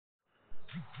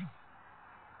Dear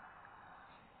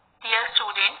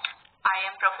student, I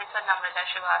am Professor Namrata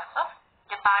Shrivastava,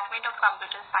 Department of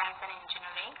Computer Science and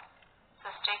Engineering,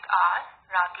 SISTec-R,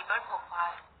 Ratibad,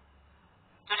 Bhopal.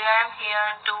 Today I am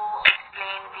here to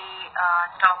explain the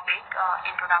topic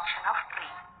Introduction of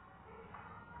Tree.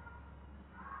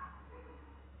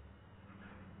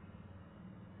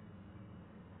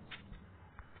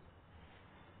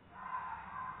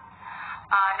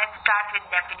 Let's start with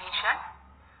definition.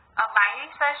 A binary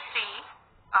search tree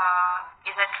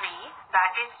is a tree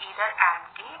that is either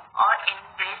empty or in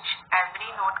which every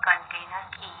node contains a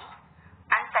key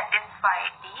and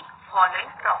satisfies the following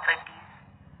properties.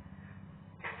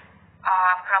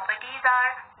 Properties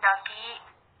are: the key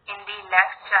in the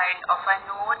left child of a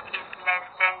node is less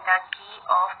than the key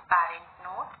of parent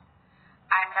node,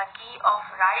 and the key of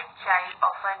right child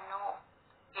of a node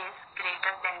is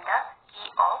greater than the key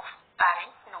of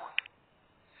parent node.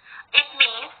 It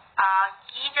means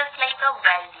key just like a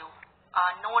value,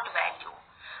 node value.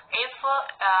 If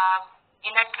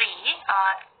in a tree,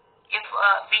 if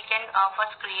we can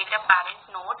first create a parent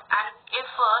node, and if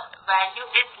value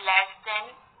is less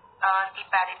than the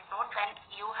parent node, then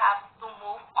you have to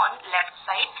move on left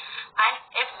side, and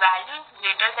if value is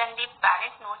greater than the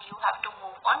parent node, you have to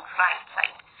move on right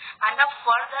side. And the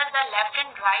further the left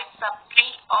and right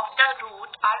subtree of the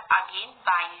root are again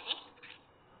binary.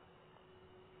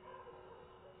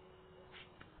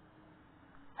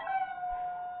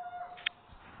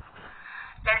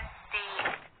 Let's see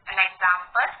an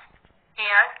example.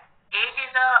 Here 8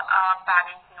 is a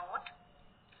parent node.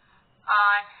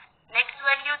 Next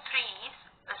value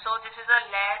 3, so this is a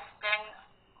less than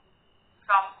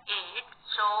from 8,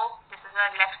 so this is a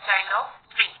left child of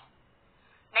 3.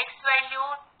 Next value,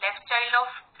 left child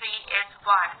of 3 is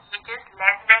 1, which is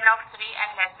less than of 3 and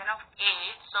less than of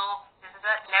 8, so this is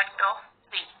a left of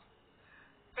 3.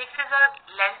 6 is a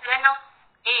less than of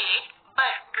 8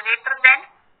 but greater than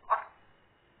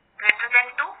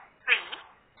to 3,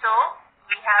 so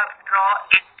we have draw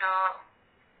it to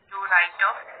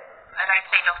right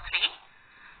side of 3.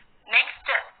 Next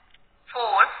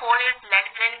 4 is less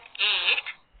than 8,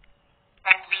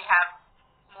 then we have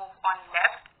move on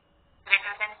left,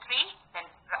 greater than 3, then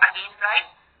again right.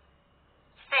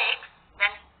 6,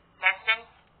 then less than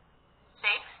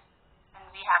 6, then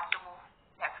we have to move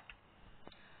left.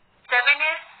 7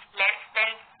 is less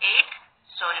than 8,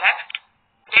 so left.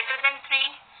 Greater than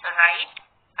 3, so right.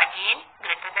 Again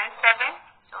greater than 7,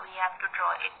 so we have to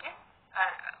draw it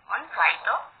on right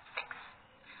of 6.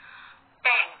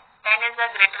 10 is a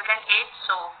greater than 8,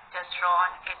 so just draw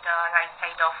on it right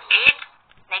side of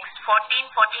 8. Next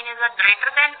 14 is a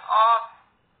greater than of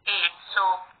 8, so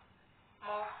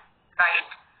move right.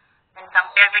 Then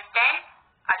compare with 10,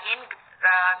 again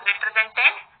greater than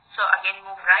 10, so again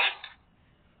move right.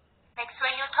 Next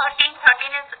value 13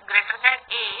 is greater than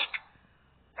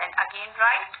 8, then again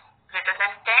right. Greater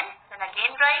than 10, then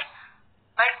again right,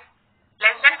 but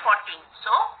less than 14,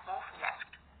 so move left.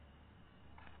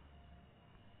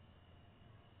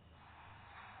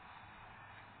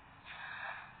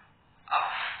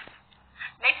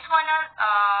 Next one is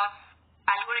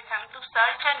algorithm to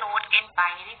search a node in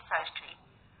binary search tree.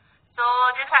 So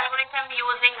this algorithm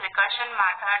using recursion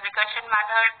method. Recursion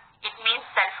method, it means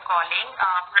self-calling,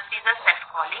 procedure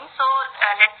self-calling. So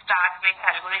let's start with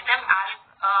algorithm.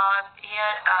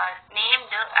 Here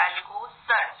named algo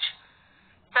search.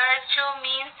 Search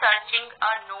means searching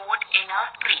a node in a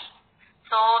tree.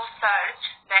 So search,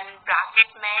 then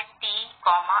bracket mein t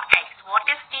comma x. What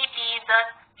is t? T is a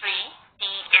tree. T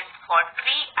is for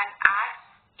tree, and x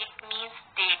it means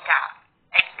data.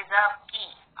 X is a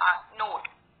key, node.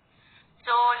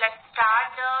 So let's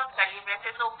start the curly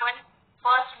braces open.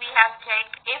 First we have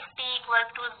checked if t equals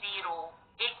to 0.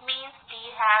 It means t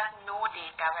has no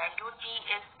data value. T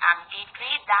is empty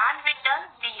tree. Then return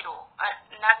 0.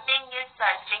 Nothing is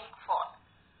searching for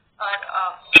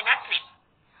in a tree.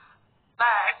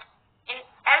 But in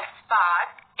else part,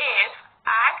 if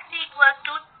x equals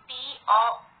to t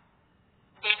or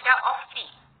data of t,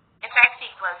 if x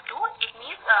equals to, it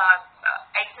means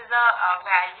x is a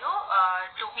value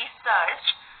to be searched.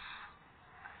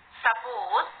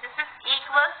 Suppose this is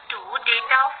equals to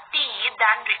data of t,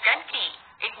 then return t.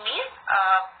 It means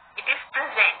it is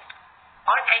present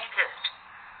or exist.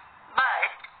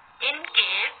 But in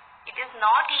case it is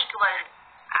not equal,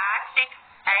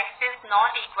 x is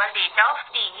not equal data of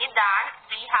t, then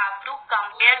we have to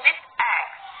compare with x.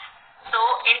 So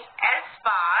in else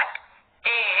part,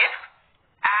 if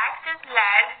x is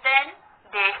less than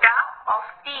data of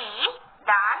t,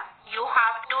 then you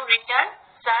have to return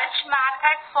search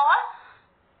method for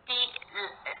the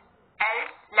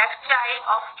else left child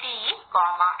of t t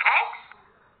comma x.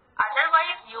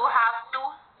 Otherwise, you have to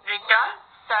return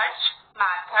search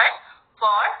method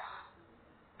for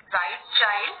right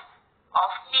child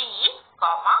of t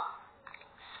comma x.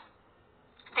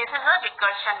 This is a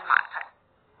recursion method.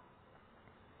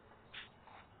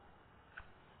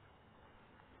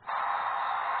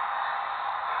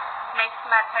 Next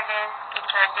method is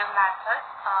iterative method.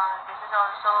 This is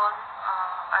also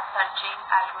a searching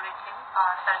algorithm,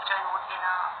 search a node in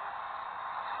a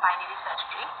binary search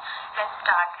tree. Let's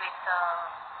start with a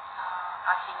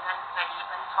single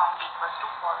variable found equals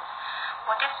to false.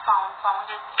 What is found? Found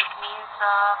is, it means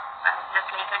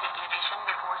just like a declaration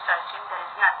before searching, there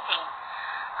is nothing.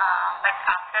 But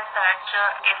after search,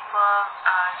 if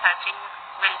searching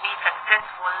will be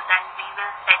successful, then we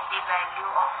will set the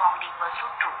value of found equals to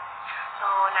true. So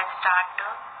let's start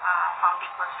found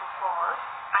equals to false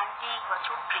and t equals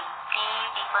to tree. T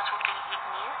equals to tree, it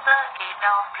means the data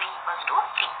of tree equals to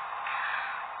tree.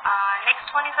 Next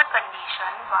one is a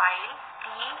condition while t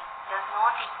does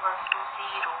not equals to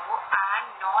 0 and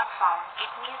not found. It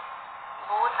means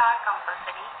both are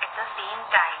compulsory at the same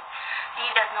time. T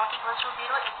does not equals to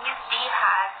 0, it means t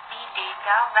has the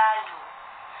data value.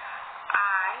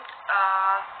 And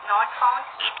not found,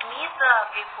 it means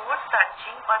before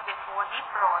searching or before the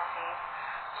process.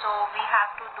 So we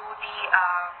have to do the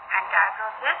entire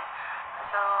process.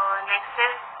 So next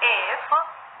is if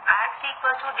x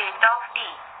equals to data of t.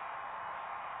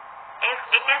 If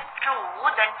it is true,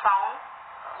 then found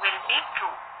will be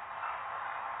true.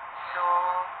 So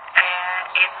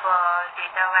if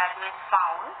data value is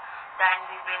found, then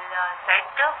we will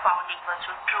set found equals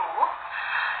to true.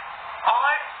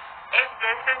 Or if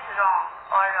this is wrong,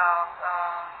 or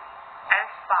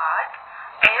else part,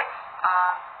 if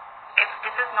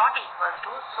this is not equals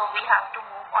to, so we have to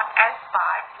move on else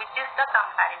part, which is the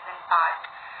comparison part.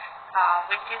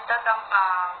 Which is the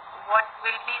what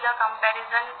will be the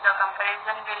comparison? The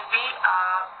comparison will be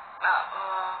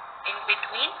in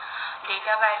between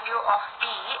data value of t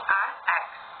and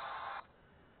x.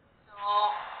 So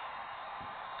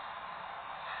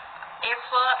if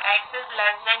x is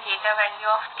less than data value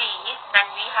of t,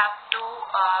 then we have to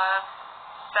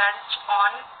search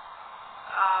on,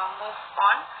 move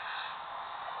on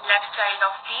left child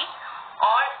of t.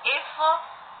 Or if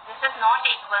this is not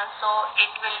equal, so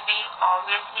it will be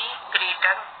obviously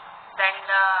greater than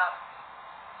the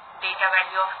data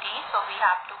value of t, so we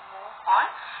have to move on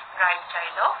right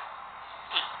child of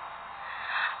t.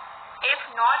 If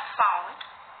not found,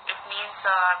 it means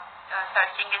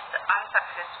searching is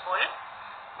unsuccessful,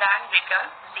 then return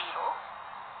 0.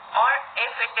 Or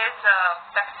if it is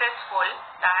successful,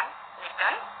 then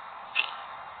return t.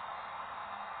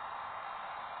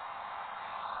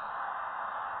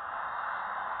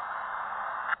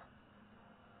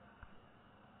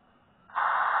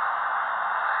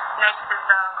 Next is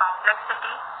the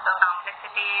complexity. So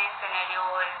complexity scenario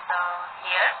is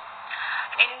here.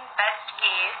 In best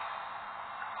case,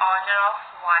 order of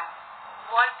 1.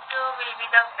 What will be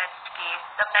the best case?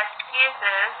 The best case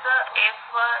is if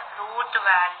root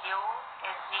value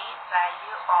is the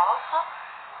value of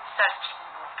searching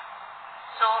node.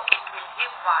 So it will be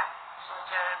 1. So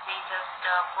we just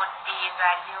put the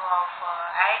value of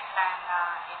x, and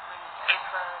it will, if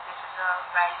this is a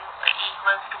value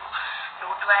equals to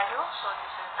root value, so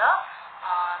this is the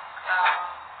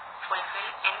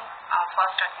fulfill in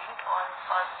first attempt or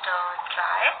first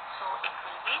try, so it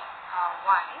will be 1.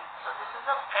 So this is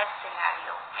the best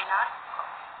scenario in our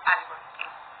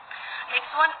algorithm. Next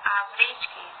one, average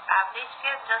case. Average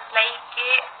case, just like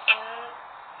in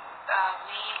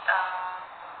we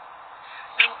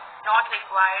not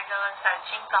required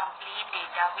searching complete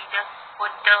data, we just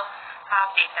put half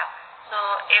data. So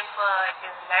if it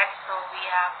is less, so we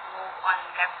have move on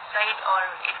left side, or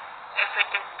if it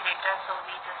is greater, so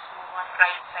we just move on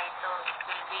right side, so it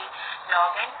will be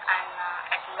log n. And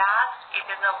at last, it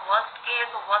is a worst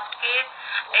case. Worst case,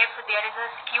 if there is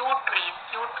a skew tree,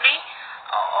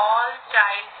 all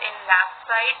childs in left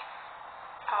side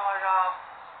or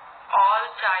all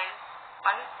childs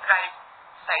on right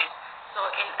side. So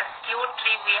in a skew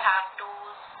tree, we have to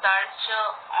search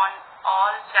on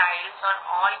all childs or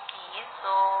all keys.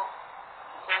 So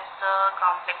this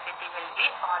complexity will be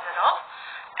order of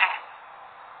n.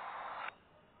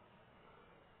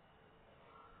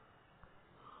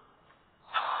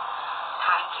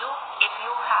 Thank you. If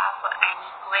you have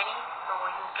any query, so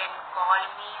you can call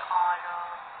me, or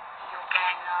you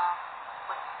can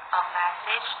put a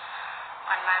message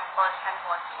on my personal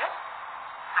WhatsApp.